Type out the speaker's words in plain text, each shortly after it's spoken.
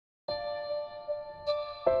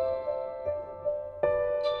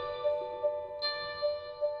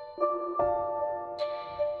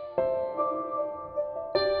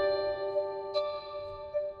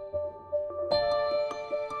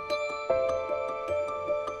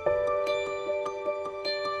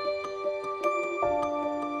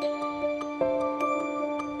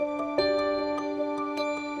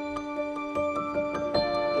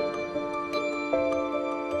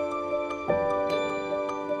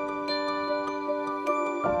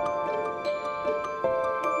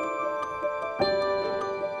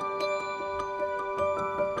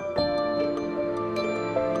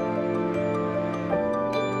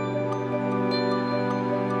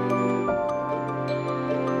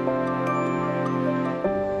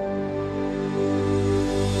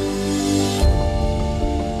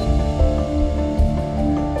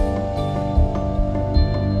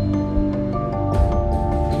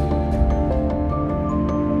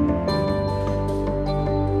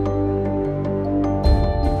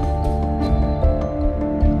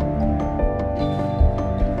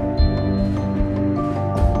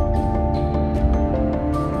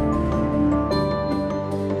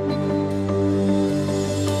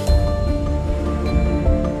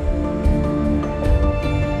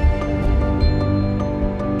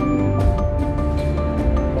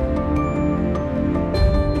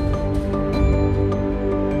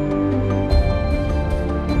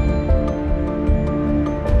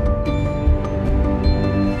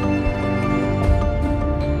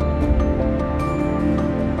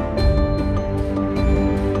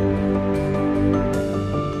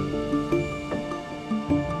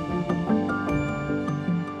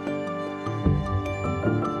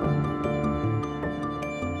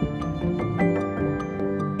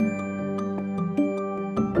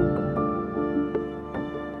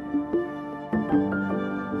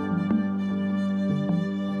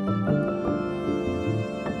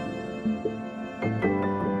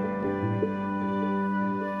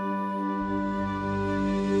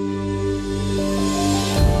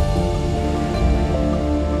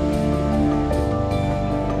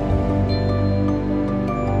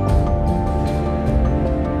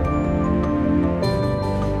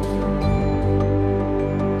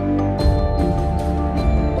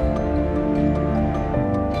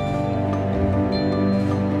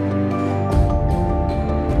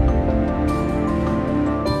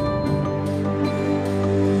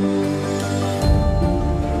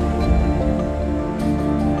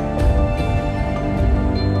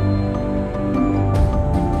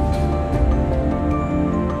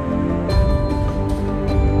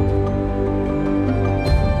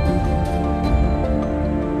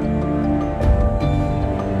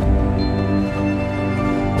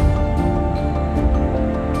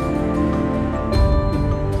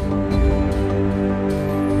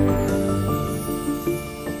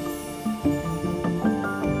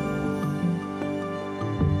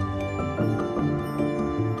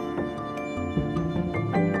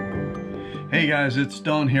guys, it's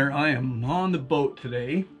Don here. I am on the boat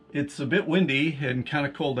today. It's a bit windy and kind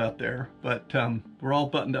of cold out there, but we're all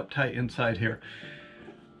buttoned up tight inside here.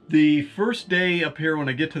 The first day up here when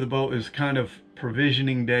I get to the boat is kind of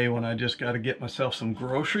provisioning day, when I just got to get myself some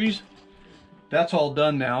groceries. That's all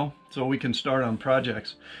done now, so we can start on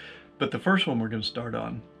projects. But the first one we're going to start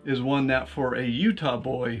on is one that for a Utah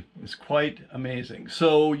boy is quite amazing.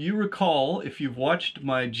 So you recall, if you've watched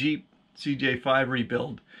my Jeep CJ5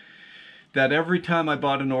 rebuild, that every time I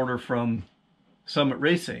bought an order from Summit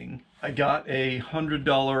Racing, I got a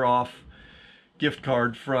 $100 off gift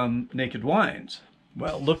card from Naked Wines.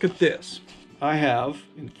 Well, look at this. I have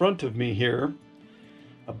in front of me here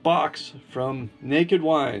a box from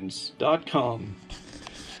nakedwines.com.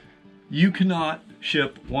 You cannot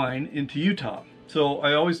ship wine into Utah. So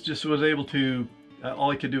I always just was able to,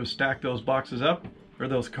 all I could do was stack those boxes up, or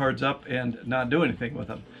those cards up, and not do anything with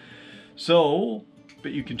them. So,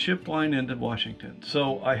 but you can ship wine into Washington.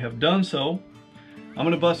 So I have done so. I'm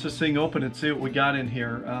gonna bust this thing open and see what we got in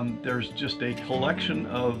here. There's just a collection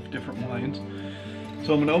of different wines.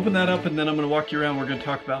 So I'm gonna open that up and then I'm gonna walk you around. We're gonna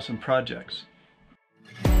talk about some projects.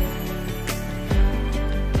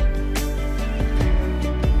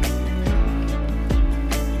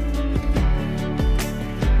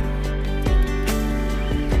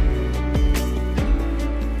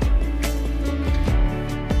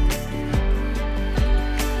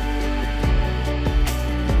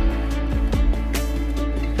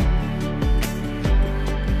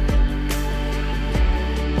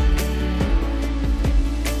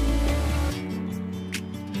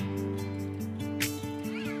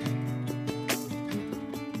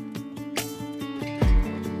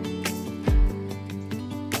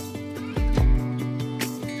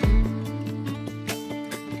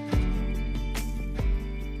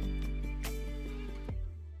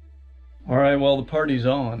 All right, well, the party's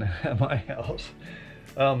on at my house.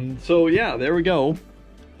 So yeah, there we go.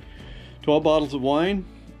 12 bottles of wine.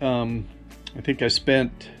 I think I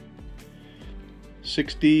spent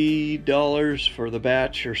 $60 for the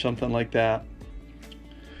batch or something like that.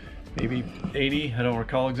 Maybe 80, I don't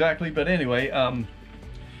recall exactly, but anyway,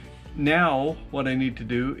 now what I need to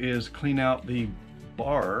do is clean out the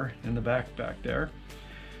bar in the back there.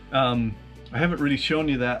 I haven't really shown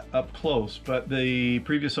you that up close, but the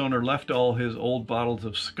previous owner left all his old bottles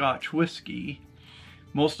of Scotch whiskey.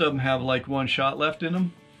 Most of them have like one shot left in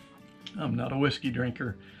them. I'm not a whiskey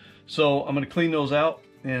drinker. So I'm gonna clean those out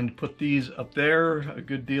and put these up there, a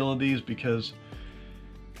good deal of these, because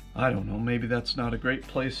I don't know, maybe that's not a great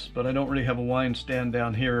place, but I don't really have a wine stand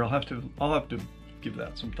down here. I'll have to give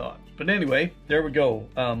that some thought. But anyway, there we go.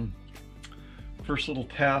 First little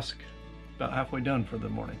task, about halfway done for the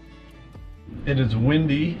morning. It is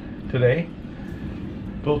windy today.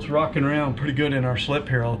 Boat's rocking around pretty good in our slip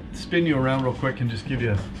here. I'll spin you around real quick and just give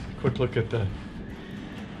you a quick look at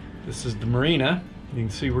this is the marina. You can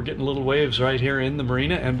see we're getting little waves right here in the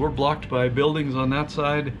marina, and we're blocked by buildings on that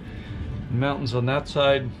side, mountains on that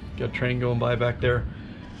side. Got a train going by back there.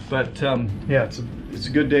 But yeah, it's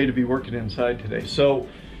a good day to be working inside today. So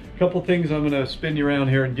a couple things I'm gonna spin you around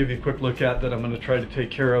here and give you a quick look at that I'm gonna try to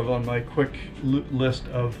take care of on my quick list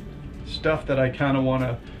of stuff that I kind of want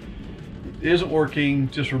to, isn't working,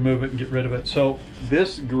 just remove it and get rid of it. So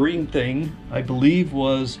this green thing, I believe,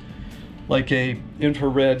 was like a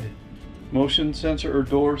infrared motion sensor or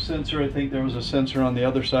door sensor. I think there was a sensor on the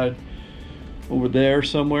other side over there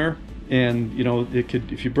somewhere, and you know, it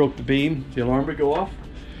could, if you broke the beam, the alarm would go off.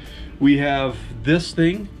 We have this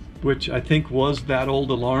thing, which I think was that old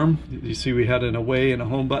alarm. You see we had an away and a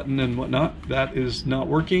home button and whatnot. That is not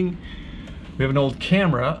working. We have an old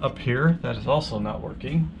camera up here that is also not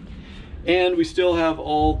working. And we still have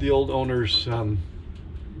all the old owner's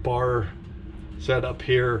bar set up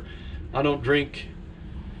here. I don't drink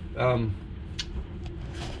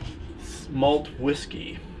malt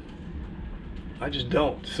whiskey. I just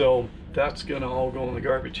don't. So that's gonna all go in the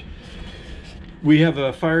garbage. We have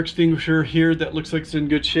a fire extinguisher here that looks like it's in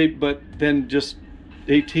good shape, but then just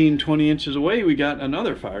 18-20 inches away we got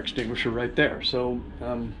another fire extinguisher right there. So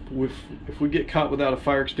if we get caught without a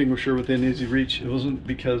fire extinguisher within easy reach, it wasn't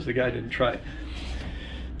because the guy didn't try.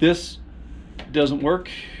 This doesn't work,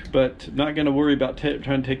 but not going to worry about trying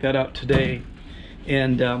to take that out today.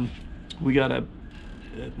 And we got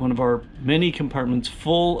one of our many compartments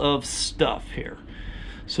full of stuff here.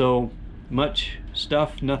 So much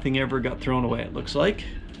stuff, nothing ever got thrown away, it looks like.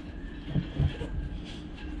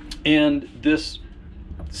 And this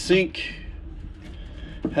sink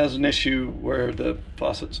has an issue where the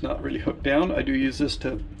faucet's not really hooked down. I do use this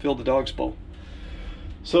to fill the dog's bowl.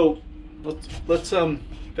 So let's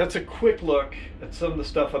that's a quick look at some of the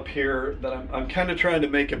stuff up here that I'm kind of trying to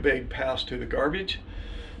make a big pass to the garbage.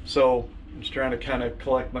 So I'm just trying to kind of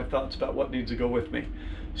collect my thoughts about what needs to go with me.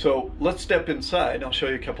 So let's step inside. I'll show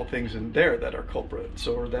you a couple things in there that are culprits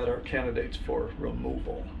or that are candidates for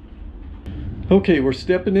removal. Okay, we're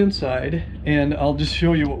stepping inside and I'll just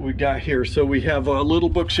show you what we got here. So we have a little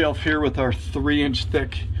bookshelf here with our 3-inch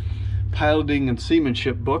thick piloting and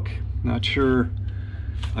seamanship book. Not sure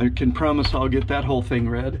I can promise I'll get that whole thing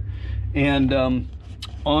read. And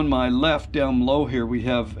on my left down below here we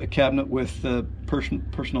have a cabinet with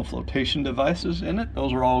personal flotation devices in it.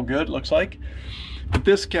 Those are all good, looks like. But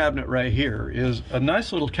this cabinet right here is a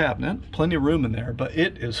nice little cabinet, plenty of room in there, but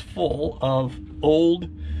it is full of old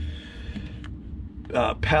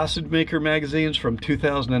Passage Maker magazines from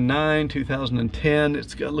 2009, 2010.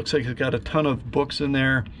 Looks like it's got a ton of books in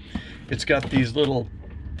there. It's got these little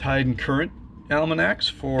Tide and Current almanacs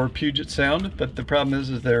for Puget Sound, but the problem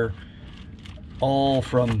is they're all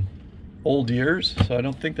from old years, so I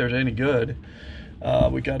don't think there's any good.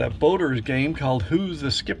 We got a boaters game called Who's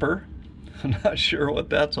the Skipper? I'm not sure what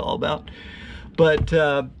that's all about, but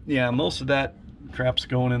yeah, most of that crap's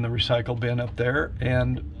going in the recycle bin up there,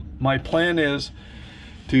 and my plan is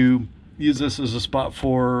to use this as a spot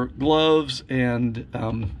for gloves and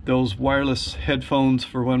those wireless headphones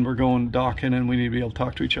for when we're going docking and we need to be able to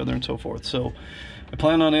talk to each other and so forth. So I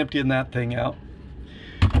plan on emptying that thing out.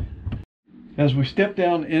 As we step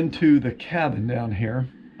down into the cabin down here,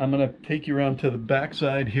 I'm going to take you around to the back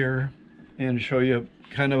side here and show you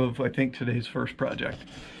kind of, I think, today's first project.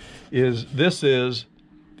 This is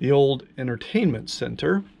the old entertainment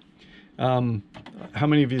center. How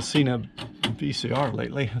many of you have seen a VCR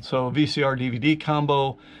lately? So a VCR DVD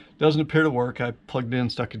combo doesn't appear to work. I plugged in,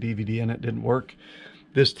 stuck a DVD in, it didn't work.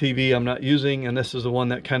 This TV I'm not using, and this is the one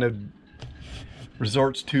that kind of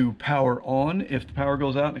resorts to power on if the power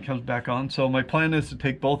goes out and it comes back on. So my plan is to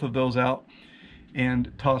take both of those out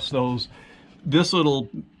and toss those. This little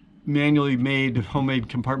manually made homemade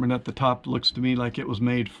compartment at the top looks to me like it was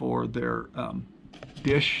made for their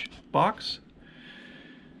dish box.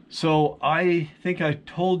 So I think I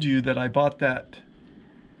told you that I bought that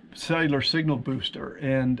cellular signal booster,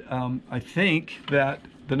 and I think that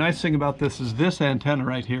the nice thing about this is this antenna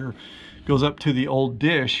right here goes up to the old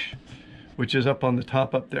dish, which is up on the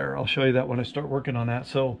top up there. I'll show you that when I start working on that.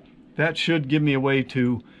 So that should give me a way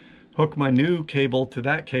to hook my new cable to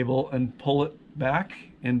that cable and pull it back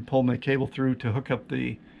and pull my cable through to hook up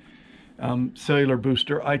the cellular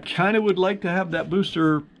booster. I kind of would like to have that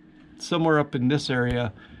booster somewhere up in this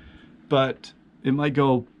area, but it might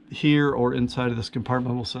go here or inside of this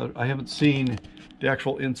compartment. So I haven't seen the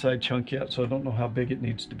actual inside chunk yet, so I don't know how big it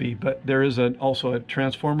needs to be. But there is also a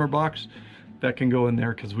transformer box that can go in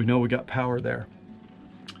there because we know we got power there.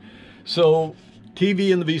 So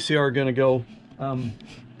TV and the VCR are going to go.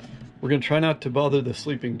 We're going to try not to bother the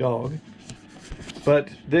sleeping dog. But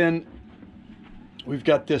then we've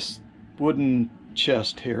got this wooden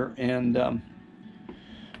chest here, and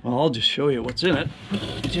well, I'll just show you what's in it.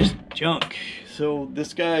 It's just junk. So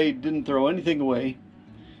this guy didn't throw anything away,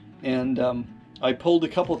 and I pulled a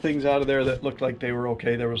couple things out of there that looked like they were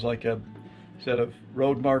okay. There was like a set of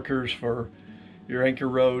road markers for your anchor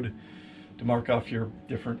road to mark off your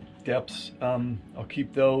different depths. I'll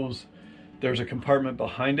keep those. There's a compartment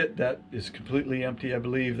behind it that is completely empty. I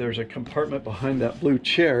believe there's a compartment behind that blue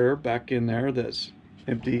chair back in there that's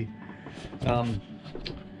empty.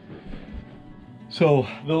 So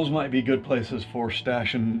those might be good places for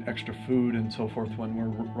stashing extra food and so forth when we're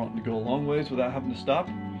wanting to go a long ways without having to stop.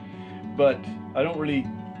 But I don't really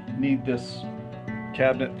need this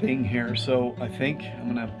cabinet thing here, so I think I'm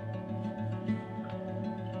gonna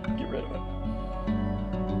get rid of it.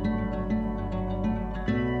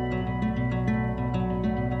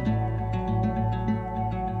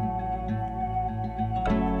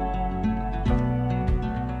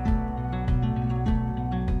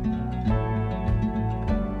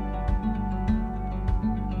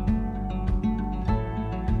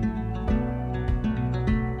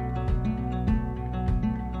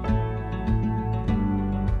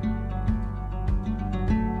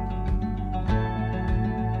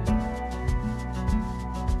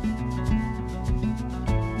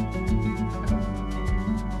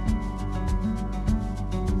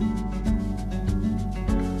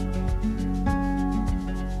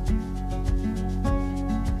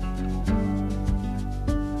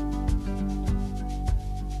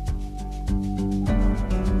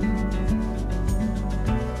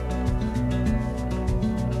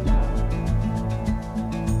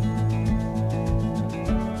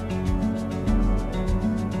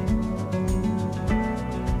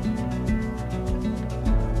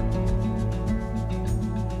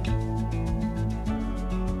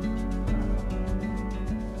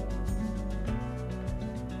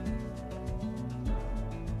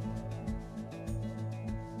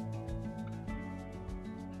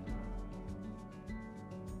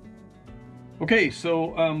 Okay,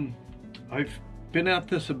 so I've been at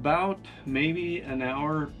this about maybe an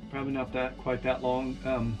hour, probably not quite that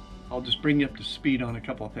long. I'll just bring you up to speed on a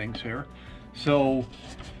couple of things here. So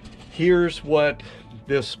here's what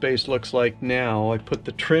this space looks like now. I put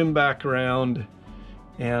the trim back around,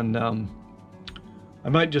 and I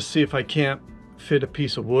might just see if I can't fit a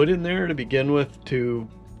piece of wood in there to begin with to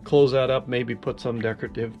close that up, maybe put some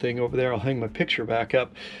decorative thing over there. I'll hang my picture back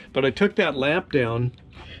up. But I took that lamp down,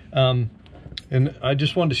 and I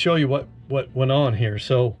just wanted to show you what went on here.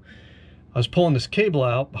 So I was pulling this cable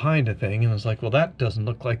out behind a thing, and I was like, well, that doesn't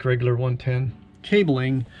look like regular 110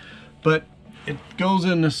 cabling, but it goes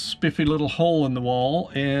in this spiffy little hole in the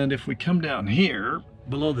wall. And if we come down here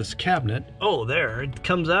below this cabinet, oh, there, it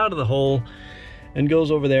comes out of the hole and goes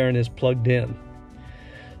over there and is plugged in.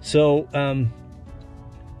 So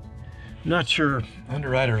not sure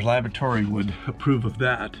Underwriter's Laboratory would approve of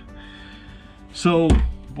that. So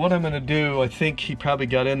what I'm going to do, I think he probably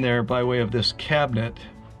got in there by way of this cabinet,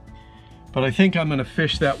 but I think I'm going to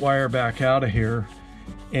fish that wire back out of here.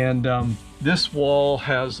 And this wall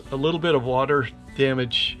has a little bit of water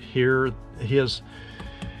damage here. He has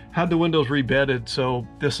had the windows rebedded, so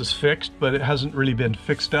this is fixed, but it hasn't really been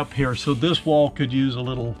fixed up here. So this wall could use a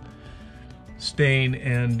little stain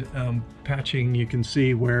and patching. You can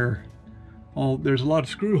see where there's a lot of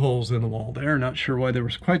screw holes in the wall there. Not sure why there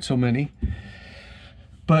was quite so many,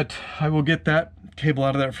 but I will get that cable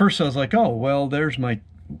out of there. At first I was like, oh, well, there's my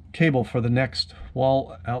cable for the next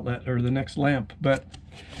wall outlet or the next lamp. But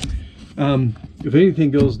if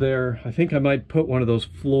anything goes there, I think I might put one of those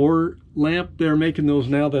floor lamp. They're making those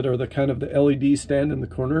now that are the kind of the LED stand in the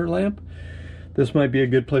corner lamp. This might be a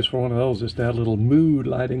good place for one of those, just to add a little mood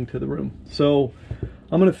lighting to the room. So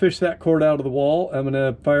I'm going to fish that cord out of the wall. I'm going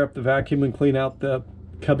to fire up the vacuum and clean out the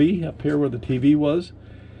cubby up here where the TV was.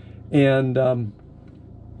 And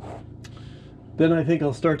then I think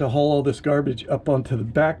I'll start to haul all this garbage up onto the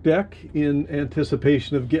back deck in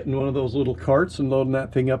anticipation of getting one of those little carts and loading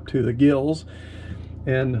that thing up to the gills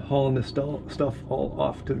and hauling this stuff all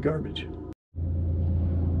off to the garbage.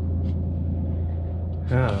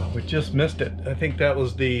 Oh, we just missed it. I think that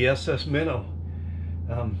was the SS Minnow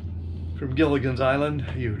from Gilligan's Island.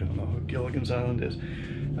 You don't know who Gilligan's Island is.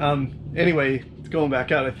 Anyway, it's going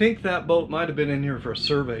back out. I think that boat might have been in here for a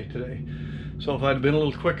survey today. So if I'd have been a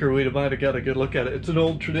little quicker, we might have got a good look at it. It's an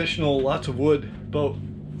old traditional, lots of wood boat.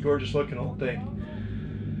 Gorgeous looking old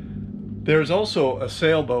thing. There's also a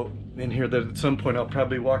sailboat in here that at some point I'll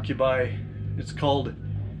probably walk you by. It's called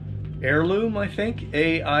Heirloom, I think.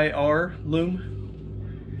 A-I-R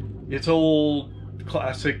Loom. It's old,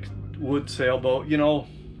 classic wood sailboat. You know,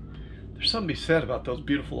 there's something to be said about those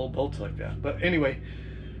beautiful old boats like that. But anyway,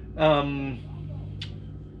 I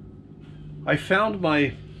found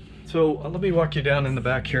my... So let me walk you down in the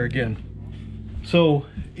back here again. So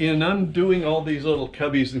in undoing all these little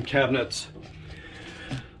cubbies and cabinets,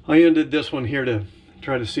 I undid this one here to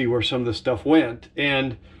try to see where some of this stuff went.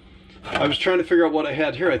 And I was trying to figure out what I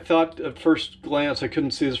had here. I thought at first glance, I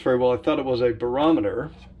couldn't see this very well. I thought it was a barometer,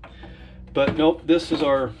 but nope, this is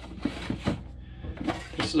our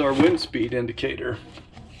wind speed indicator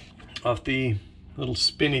off the little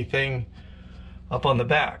spinny thing up on the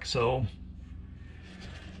back. So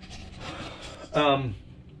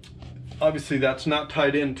obviously that's not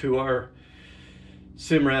tied into our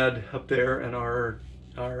Simrad up there and our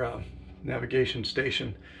navigation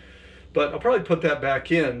station, but I'll probably put that back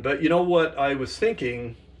in. But you know what I was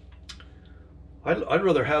thinking, I'd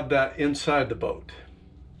rather have that inside the boat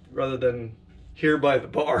rather than here by the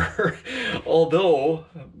bar. Although,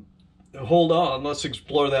 hold on, let's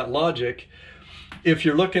explore that logic. If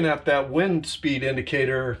you're looking at that wind speed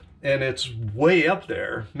indicator and it's way up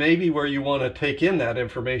there, maybe where you want to take in that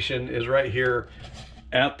information is right here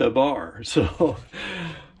at the bar. So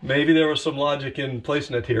maybe there was some logic in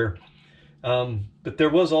placing it here. But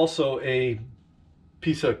there was also a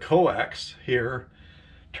piece of coax here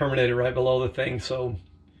terminated right below the thing. So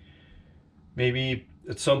maybe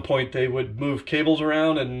at some point they would move cables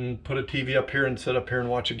around and put a TV up here and sit up here and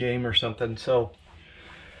watch a game or something. So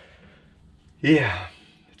yeah,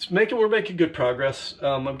 we're making good progress.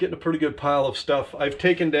 I'm getting a pretty good pile of stuff. I've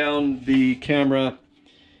taken down the camera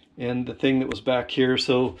and the thing that was back here,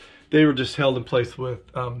 so they were just held in place with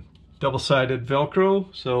double-sided Velcro.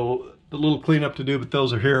 So a little cleanup to do, but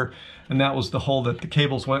those are here, and that was the hole that the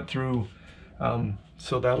cables went through.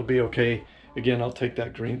 So that'll be okay. Again, I'll take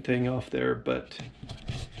that green thing off there, but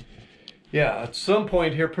yeah, at some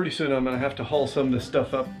point here pretty soon I'm gonna have to haul some of this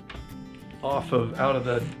stuff up out of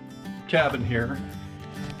the cabin here,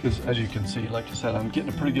 because as you can see, like I said, I'm getting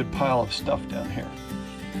a pretty good pile of stuff down here.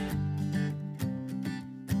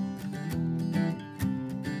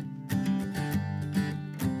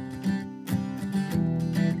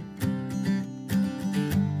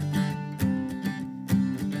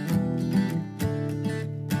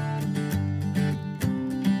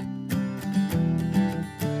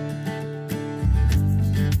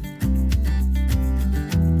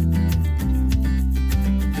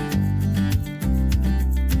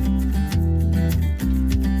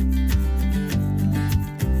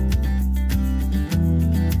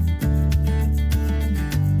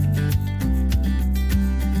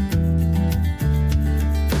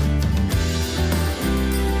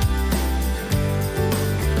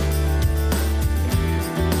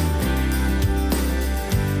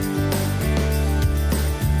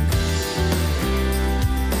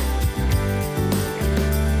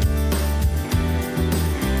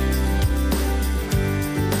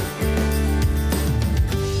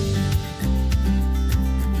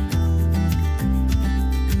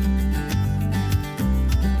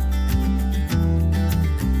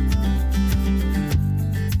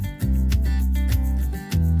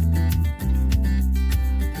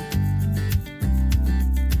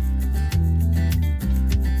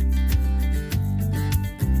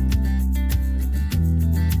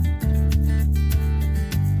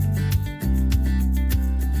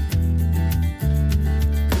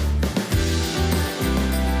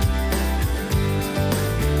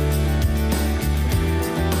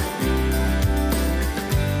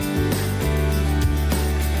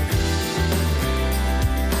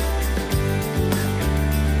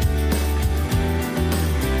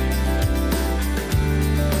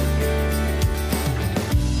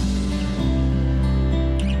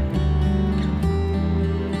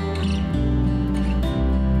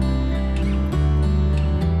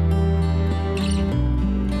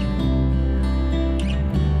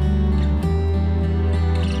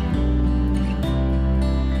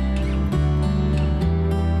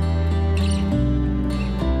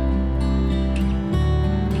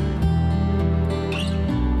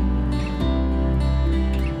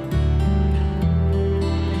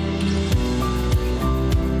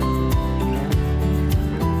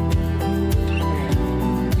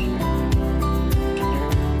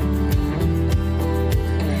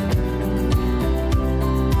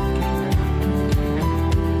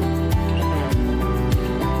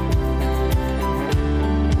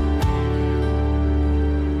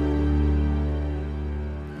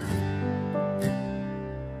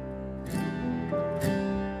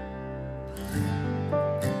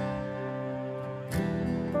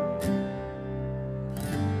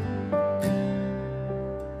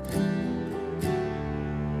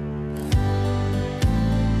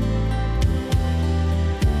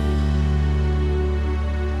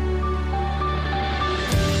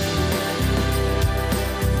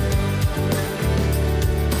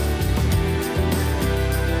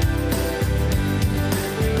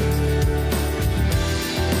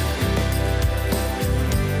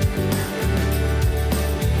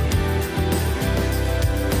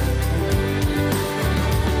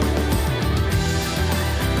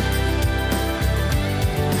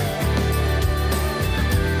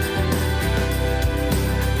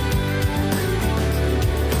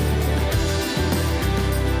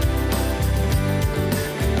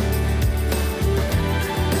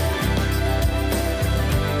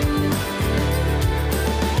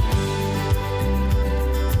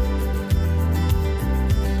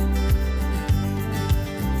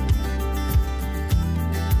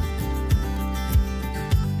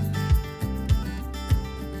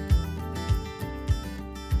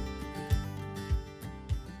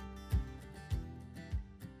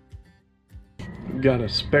 Got a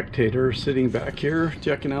spectator sitting back here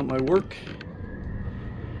checking out my work.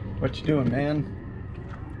 What you doing, man?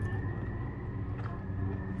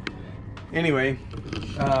 Anyway,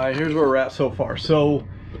 here's where we're at so far. So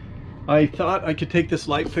I thought I could take this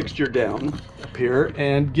light fixture down up here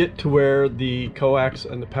and get to where the coax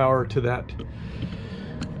and the power to that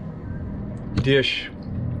dish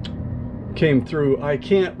came through. I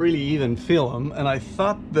can't really even feel them, and I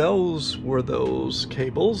thought those were those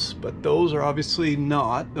cables, but those are obviously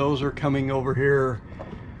not. Those are coming over here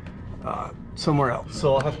somewhere else,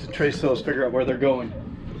 so I'll have to trace those, figure out where they're going.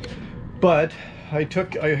 But I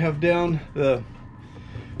have down the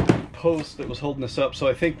post that was holding this up, so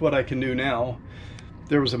I think what I can do now,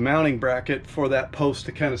 there was a mounting bracket for that post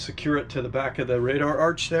to kind of secure it to the back of the radar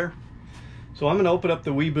arch there. So I'm going to open up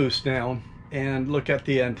the Weboost now and look at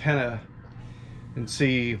the antenna and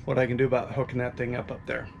see what I can do about hooking that thing up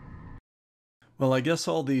there. Well, I guess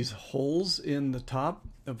all these holes in the top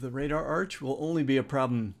of the radar arch will only be a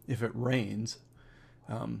problem if it rains.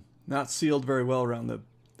 Not sealed very well around the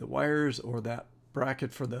wires or that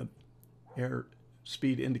bracket for the air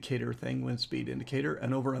speed indicator thing, wind speed indicator.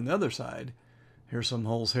 And over on the other side, here's some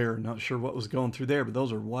holes here. Not sure what was going through there, but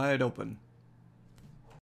those are wide open.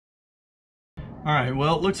 All right,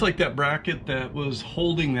 well, it looks like that bracket that was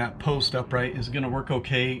holding that post upright is going to work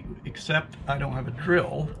okay, except I don't have a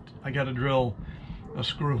drill. I got to drill a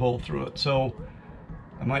screw hole through it, so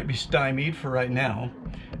I might be stymied for right now.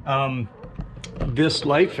 This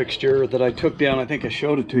light fixture that I took down, I think I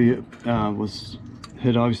showed it to you,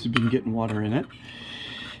 had obviously been getting water in it,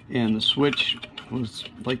 and the switch was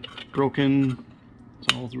like broken.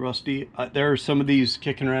 It's all rusty. There are some of these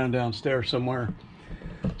kicking around downstairs somewhere,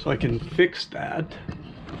 so I can fix that.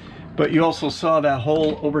 But you also saw that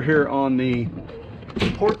hole over here on the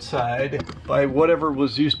port side by whatever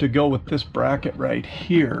was used to go with this bracket right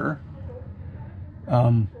here.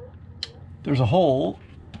 There's a hole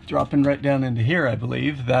dropping right down into here, I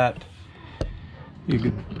believe, that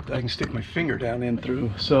I can stick my finger down in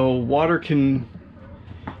through, so water can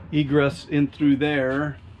egress in through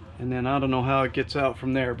there, and then I don't know how it gets out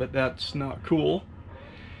from there, but that's not cool.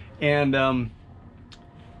 And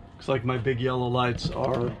looks like my big yellow lights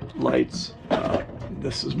are lights.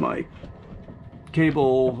 This is my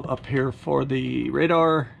cable up here for the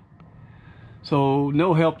radar, so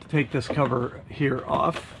no help to take this cover here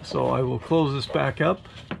off, so I will close this back up.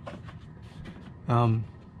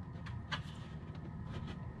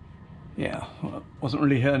 Yeah, well, wasn't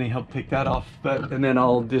really any help to take that off, and then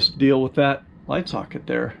I'll just deal with that light socket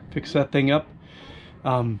there, fix that thing up.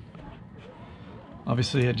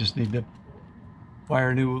 Obviously I just need to wire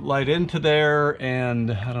a new light into there,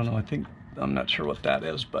 and I don't know, I'm not sure what that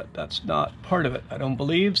is, but that's not part of it, I don't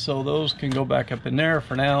believe, so those can go back up in there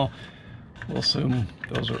for now. We'll assume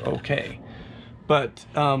those are okay. But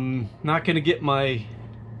not going to get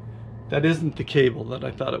that isn't the cable that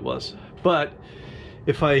I thought it was. But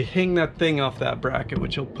if I hang that thing off that bracket,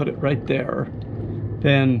 which will put it right there,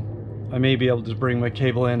 then I may be able to bring my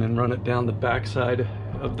cable in and run it down the back side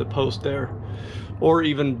of the post there, or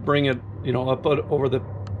even bring it, you know, up over the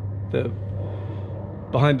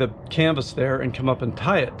behind the canvas there and come up and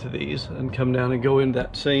tie it to these and come down and go in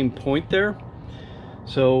that same point there.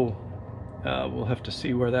 So we'll have to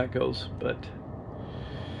see where that goes, but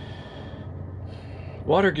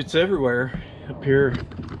water gets everywhere up here.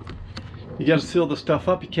 You got to seal the stuff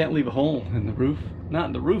up. You can't leave a hole in the roof, not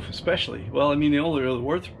in the roof especially. Well, I mean, the only other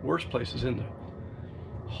worst place is in the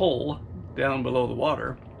hole down below the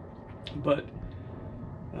water, but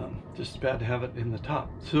just bad to have it in the top.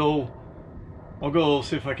 So I'll go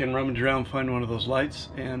see if I can rummage around, find one of those lights,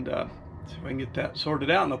 and see if I can get that sorted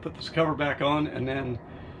out, and I'll put this cover back on, and then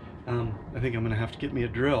I think I'm gonna have to get me a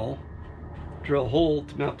drill hole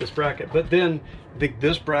to mount this bracket. But then I think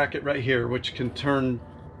this bracket right here, which can turn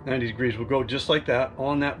 90 degrees, will go just like that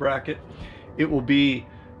on that bracket. It will be,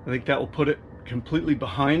 I think that will put it completely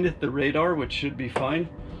behind the radar, which should be fine.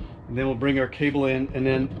 And then we'll bring our cable in, and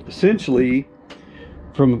then essentially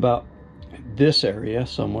from about this area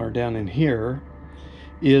somewhere down in here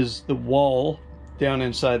is the wall down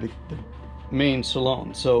inside the main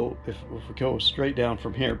salon. So if we go straight down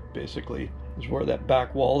from here, basically is where that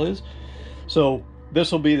back wall is. So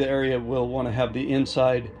this will be the area we'll want to have the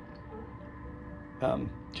inside kind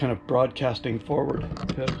of broadcasting forward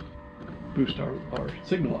to boost our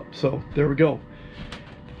signal up. So there we go.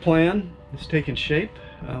 The plan is taking shape,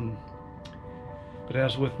 but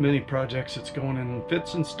as with many projects, it's going in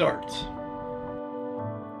fits and starts.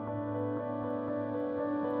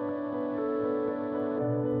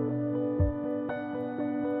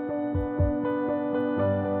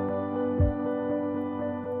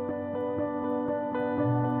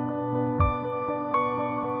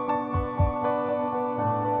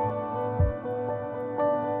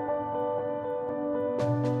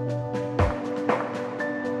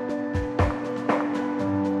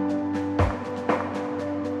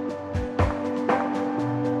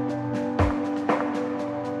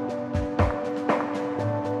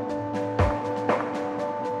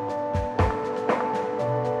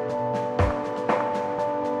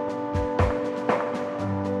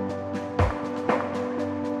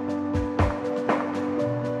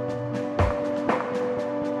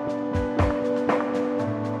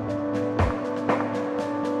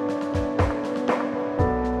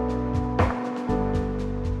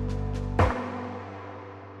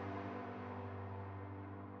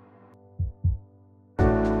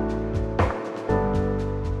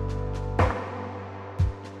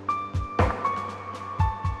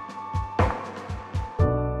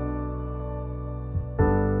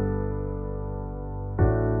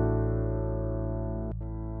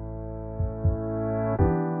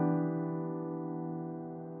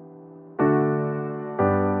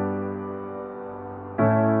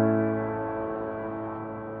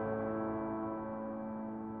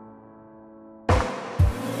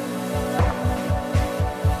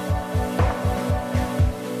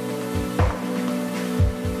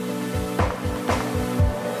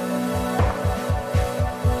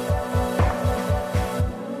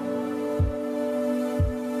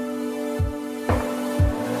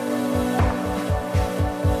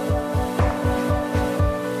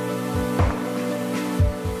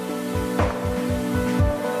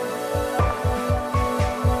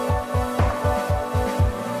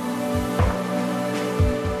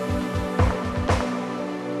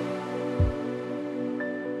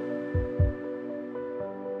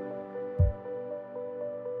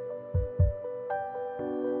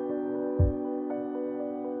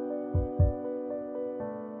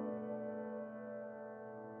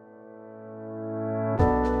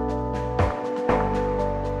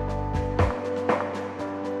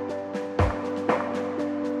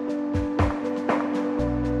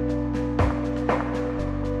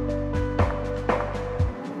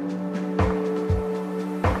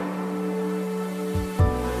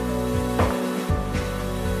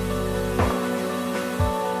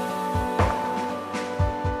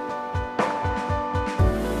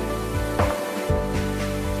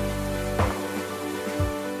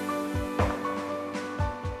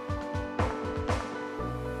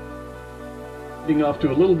 Getting off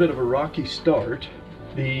to a little bit of a rocky start.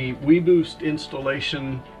 The Weboost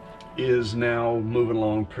installation is now moving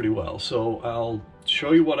along pretty well, so I'll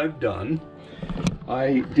show you what I've done.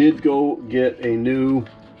 I did go get a new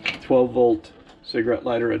 12-volt cigarette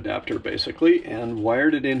lighter adapter basically and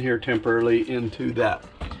wired it in here temporarily into that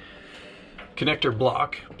connector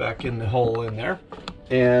block back in the hole in there,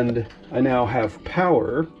 and I now have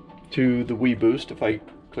power to the Weboost. If I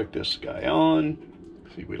click this guy on,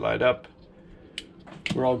 see, we light up,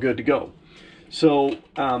 we're all good to go. So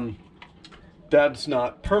that's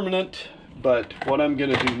not permanent, but what I'm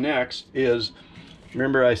going to do next is,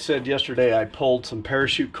 remember I said yesterday I pulled some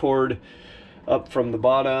parachute cord up from the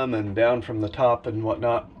bottom and down from the top and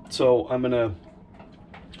whatnot. So I'm going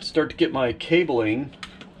to start to get my cabling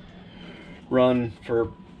run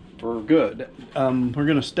for good. We're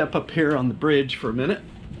going to step up here on the bridge for a minute.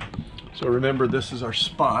 So remember, this is our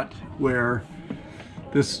spot where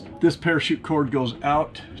this parachute cord goes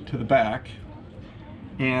out to the back,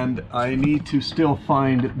 and I need to still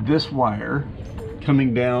find this wire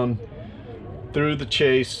coming down through the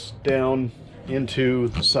chase down into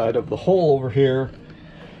the side of the hole over here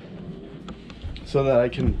so that I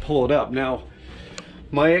can pull it up. Now,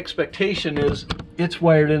 my expectation is it's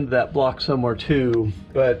wired into that block somewhere too,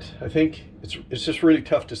 but I think it's just really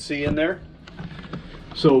tough to see in there.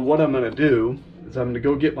 So what I'm going to do is I'm going to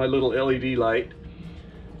go get my little LED light,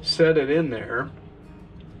 set it in there,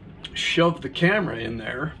 shove the camera in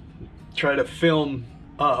there, try to film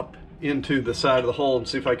up into the side of the hole and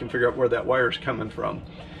see if I can figure out where that wire is coming from,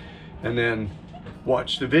 and then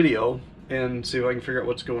watch the video and see if I can figure out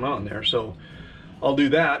what's going on there. So I'll do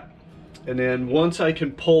that, and then once I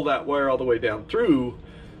can pull that wire all the way down through,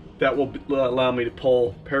 that will allow me to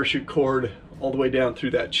pull parachute cord all the way down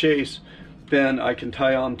through that chase. Then I can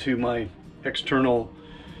tie on to my external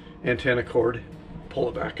antenna cord, pull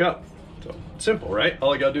it back up. So simple, right?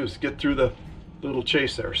 All I gotta do is get through the little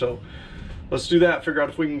chase there. So let's do that, figure out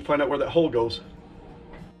if we can find out where that hole goes.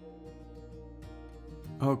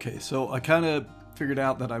 Okay, so I kind of figured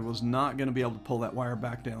out that I was not going to be able to pull that wire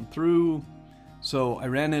back down through. So I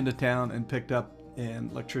ran into town and picked up an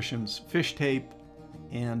electrician's fish tape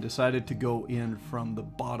and decided to go in from the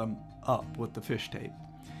bottom up with the fish tape.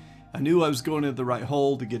 I knew I was going into the right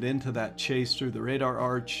hole to get into that chase through the radar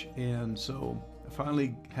arch, and so I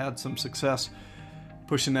finally had some success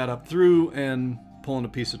pushing that up through and pulling a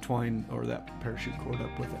piece of twine or that parachute cord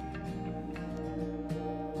up with it.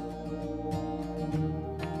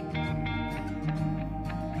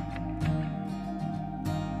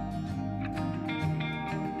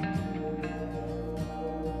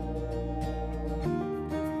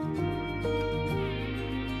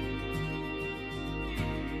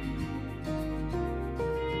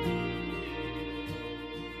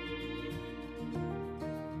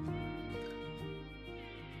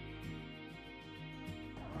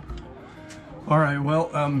 All right, well,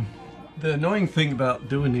 the annoying thing about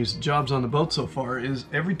doing these jobs on the boat so far is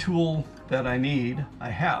every tool that I need, I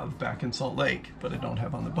have back in Salt Lake, but I don't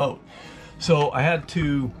have on the boat. So I had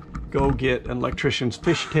to go get an electrician's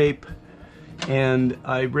fish tape, and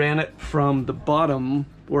I ran it from the bottom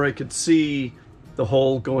where I could see the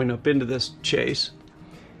hole going up into this chase,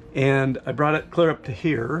 and I brought it clear up to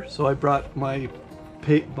here. So I brought my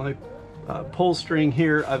pull string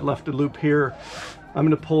here. I've left a loop here. I'm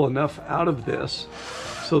going to pull enough out of this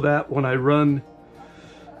so that when I run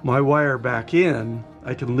my wire back in,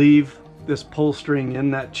 I can leave this pull string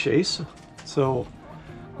in that chase, so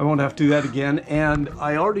I won't have to do that again. And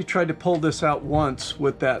I already tried to pull this out once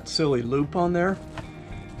with that silly loop on there,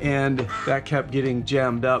 and that kept getting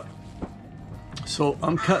jammed up. So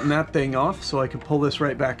I'm cutting that thing off so I can pull this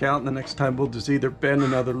right back out, and the next time we'll just either bend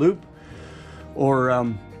another loop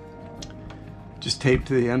or just tape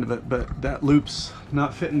to the end of it. But that loop's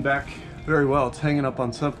not fitting back very well. It's hanging up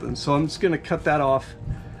on something. So I'm just gonna cut that off,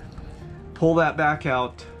 pull that back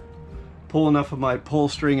out, pull enough of my pull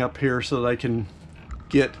string up here so that I can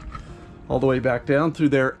get all the way back down through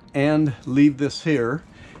there and leave this here.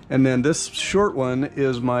 And then this short one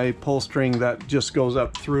is my pull string that just goes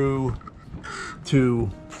up through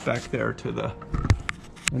to back there to the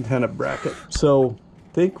antenna bracket. So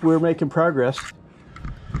I think we're making progress.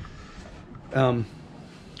 I'll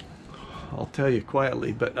tell you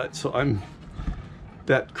quietly, but so I'm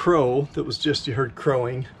that crow that was just, you heard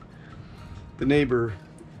crowing, the neighbor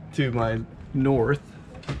to my north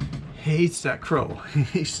hates that crow.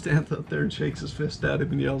 He stands up there and shakes his fist at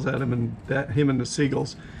him and yells at him, and that him and the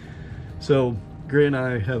seagulls. So Gray and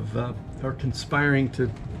I have are conspiring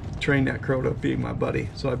to train that crow to be my buddy.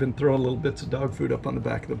 So I've been throwing little bits of dog food up on the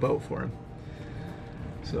back of the boat for him.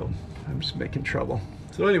 So I'm just making trouble.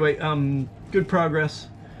 So anyway, good progress.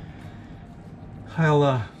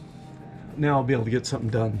 Now I'll be able to get something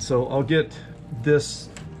done. So I'll get this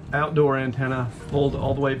outdoor antenna pulled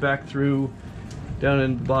all the way back through down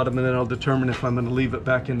in the bottom, and then I'll determine if I'm going to leave it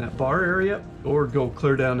back in that bar area or go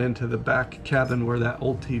clear down into the back cabin where that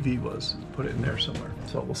old TV was. Put it in there somewhere.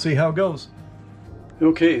 So we'll see how it goes.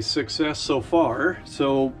 Okay, success so far.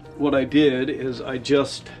 So what I did is I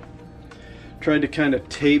just tried to kind of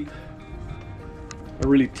tape a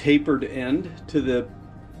really tapered end to the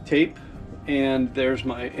tape, and there's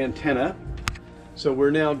my antenna. So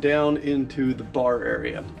we're now down into the bar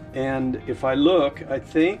area, and if I look, I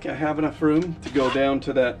think I have enough room to go down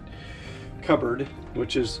to that cupboard,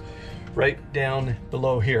 which is right down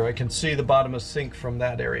below here. I can see the bottom of sink from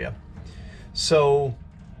that area. So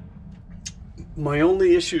my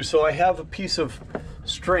only issue, so I have a piece of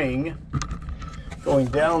string going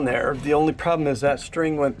down there. The only problem is that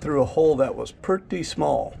string went through a hole that was pretty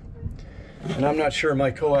small, and I'm not sure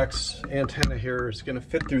my coax antenna here is going to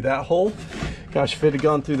fit through that hole. Gosh, if it had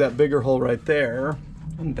gone through that bigger hole right there,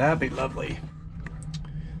 wouldn't that be lovely?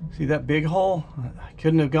 See that big hole? I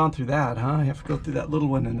couldn't have gone through that, huh? I have to go through that little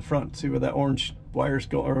one in the front. See where that orange wires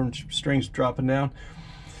go, orange strings dropping down?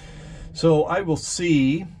 So I will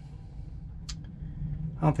see.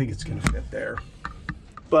 I don't think it's going to fit there,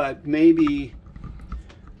 but maybe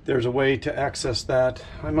there's a way to access that.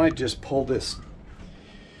 I might just pull this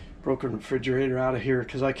broken refrigerator out of here,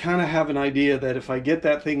 because I kind of have an idea that if I get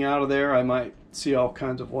that thing out of there, I might see all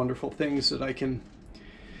kinds of wonderful things that I can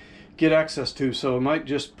get access to. So I might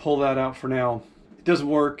just pull that out for now. It doesn't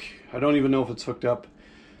work. I don't even know if it's hooked up.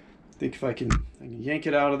 I think if I can yank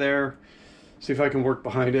it out of there, see if I can work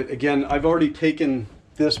behind it. Again, I've already taken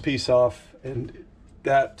this piece off, and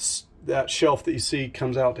that shelf that you see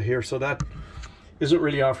comes out to here, so that isn't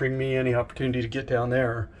really offering me any opportunity to get down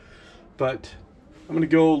there. But I'm gonna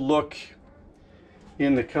go look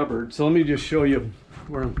in the cupboard. So let me just show you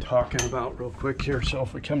where I'm talking about real quick here. So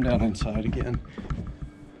if we come down inside again,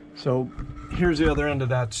 so here's the other end of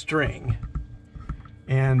that string,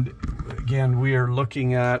 and again we are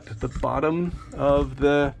looking at the bottom of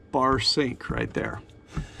the bar sink right there.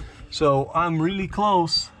 So I'm really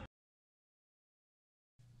close.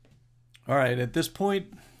 All right, at this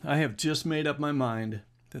point I have just made up my mind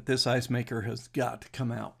that this ice maker has got to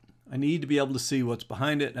come out. I need to be able to see what's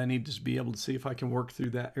behind it. I need to be able to see if I can work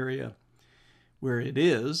through that area where it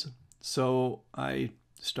is. So I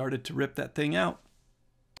started to rip that thing out.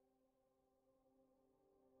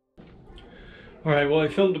 All right, well, I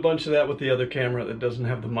filmed a bunch of that with the other camera that doesn't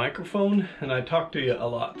have the microphone, and I talked to you a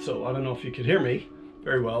lot, so I don't know if you could hear me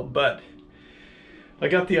very well, but I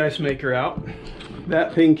got the ice maker out.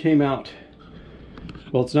 That thing came out.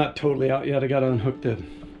 Well, it's not totally out yet. I got to unhook the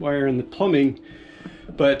wire and the plumbing,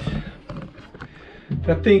 but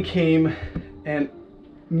that thing came, and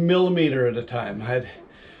millimeter at a time. I'd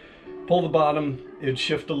pull the bottom, it'd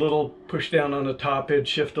shift a little, push down on the top, it'd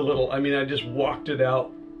shift a little. I mean, I just walked it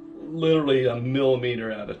out literally a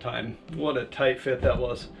millimeter at a time. What a tight fit that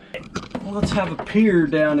was. Well, let's have a peer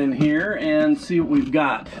down in here and see what we've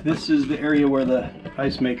got. This is the area where the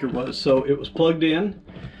ice maker was. So it was plugged in.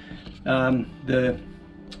 The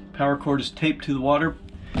power cord is taped to the water.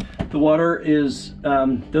 The water is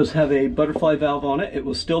does have a butterfly valve on it. It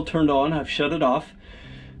was still turned on. I've shut it off.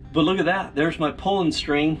 But look at that. There's my pulling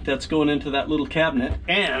string that's going into that little cabinet.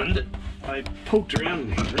 And I poked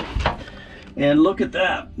around here. And look at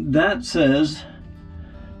that. That says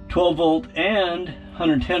 12 volt and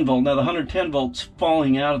 110 volt. Now the 110 volt's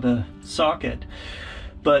falling out of the socket,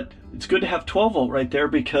 but it's good to have 12 volt right there,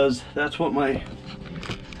 because that's what my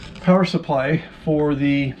power supply for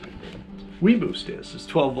the Weboost is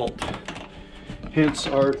 12 volt. Hence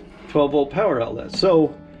our 12 volt power outlet.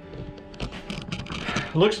 So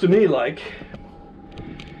it looks to me like,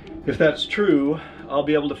 if that's true, I'll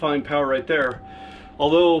be able to find power right there.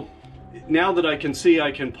 Although now that I can see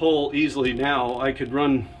I can pull easily now, I could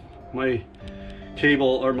run my cable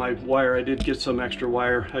or my wire. I did get some extra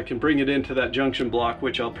wire. I can bring it into that junction block,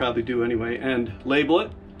 which I'll probably do anyway, and label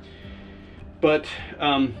it. But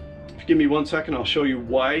if you give me 1 second, I'll show you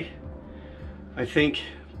why I think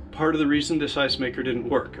part of the reason this ice maker didn't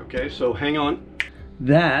work. Okay, so hang on.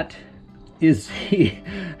 That is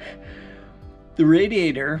the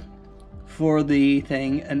radiator for the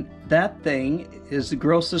thing, and that thing is the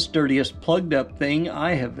grossest, dirtiest, plugged up thing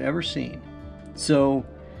I have ever seen. So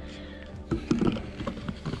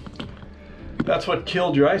that's what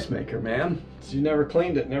killed your ice maker, man. So you never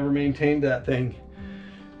cleaned it, never maintained that thing.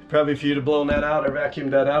 Probably if you'd have blown that out or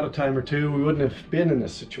vacuumed that out a time or two, we wouldn't have been in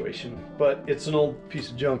this situation. But it's an old piece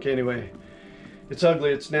of junk anyway. It's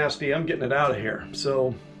ugly, it's nasty, I'm getting it out of here.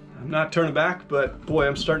 So I'm not turning back, but boy,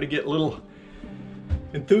 I'm starting to get a little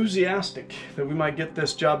enthusiastic that we might get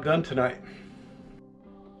this job done tonight.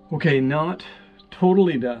 Okay, not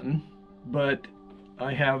totally done, but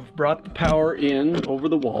I have brought the power in over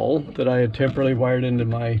the wall that I had temporarily wired into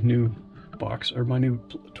my new box, or my new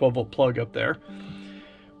 12-volt plug up there.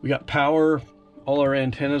 We got power, all our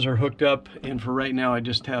antennas are hooked up, and for right now I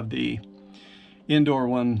just have the indoor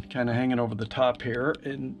one kind of hanging over the top here,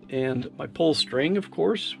 and my pull string, of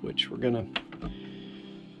course, which we're gonna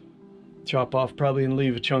chop off probably and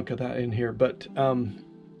leave a chunk of that in here. But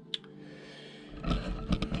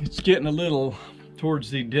it's getting a little towards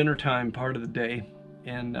the dinner time part of the day,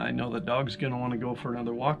 and I know the dog's gonna want to go for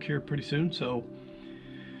another walk here pretty soon, so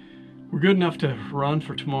we're good enough to run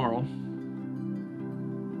for tomorrow.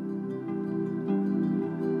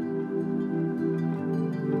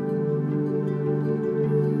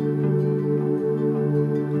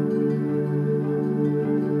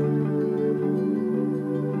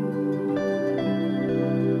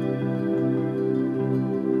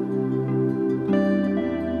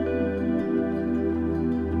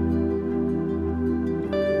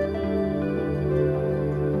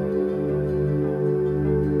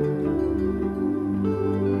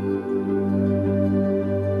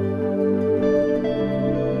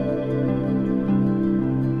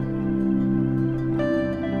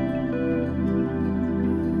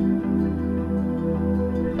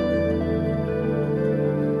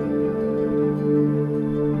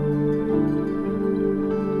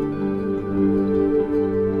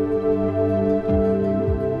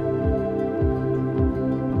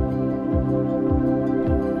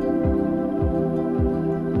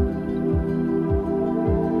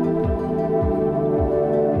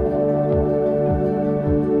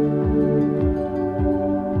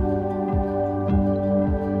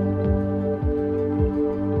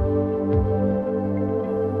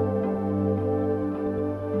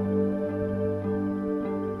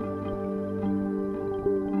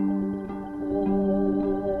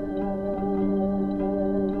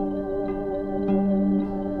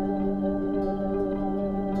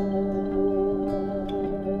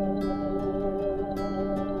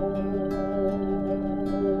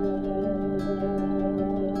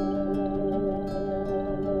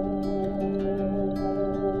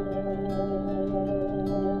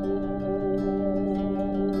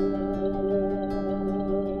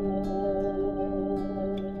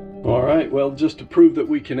 Well, just to prove that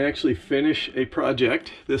we can actually finish a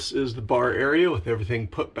project, this is the bar area with everything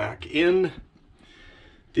put back in.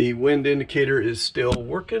 The wind indicator is still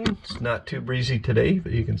working. It's not too breezy today,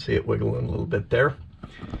 but you can see it wiggling a little bit there.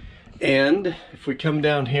 And if we come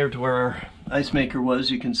down here to where our ice maker was,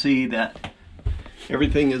 you can see that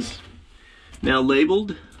everything is now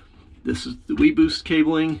labeled. This is the Weboost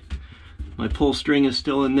cabling. My pull string is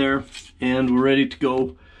still in there, and we're ready to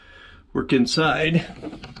go work inside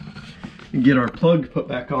and get our plug put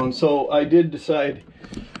back on. So I did decide,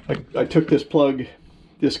 I took this plug,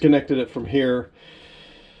 disconnected it from here.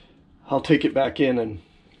 I'll take it back in and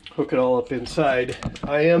hook it all up inside.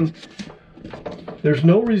 There's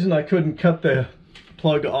no reason I couldn't cut the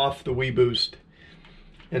plug off the Weboost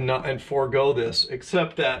and forego this,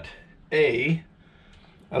 except that A,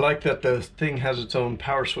 I like that the thing has its own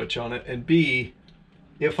power switch on it, and B,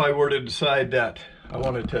 if I were to decide that I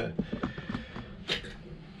wanted to,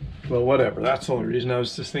 well, whatever, that's the only reason. I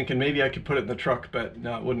was just thinking maybe I could put it in the truck, but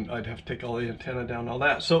no, it wouldn't. I'd have to take all the antenna down and all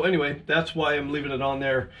that. So anyway, that's why I'm leaving it on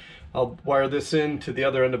there. I'll wire this in to the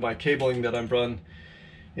other end of my cabling that I'm run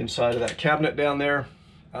inside of that cabinet down there.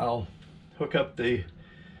 I'll hook everything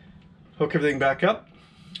back up,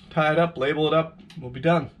 tie it up, label it up, we'll be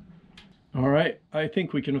done. All right, I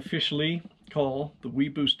think we can officially call the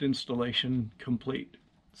Weboost installation complete.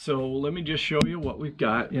 So let me just show you what we've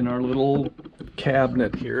got in our little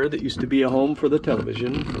cabinet here that used to be a home for the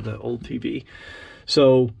television, for the old TV.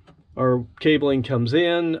 So our cabling comes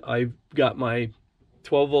in. I've got my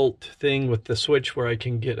 12-volt thing with the switch where I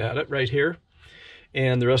can get at it right here.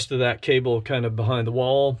 And the rest of that cable kind of behind the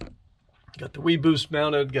wall. Got the Weboost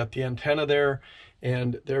mounted, got the antenna there,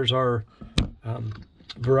 and there's our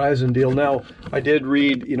Verizon deal. Now, I did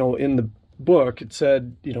read, you know, in the book, it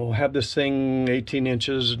said, you know, have this thing 18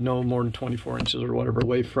 inches, no more than 24 inches or whatever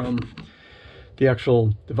away from the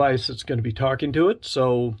actual device that's going to be talking to it.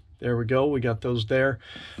 So there we go, we got those there.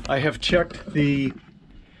 I have checked the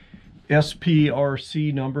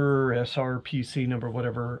SPRC number, SRPC number,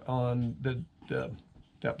 whatever, on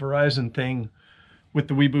that Verizon thing with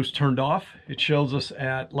the Weboost turned off. It shows us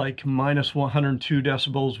at like minus 102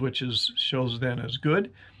 decibels, which shows then as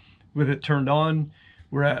good. With it turned on,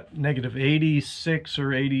 we're at negative 86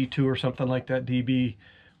 or 82 or something like that dB,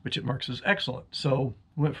 which it marks as excellent. So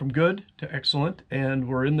went from good to excellent, and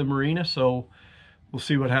we're in the marina, so we'll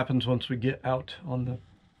see what happens once we get out on the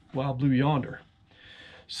wild blue yonder.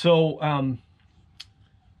 So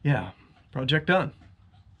yeah, project done.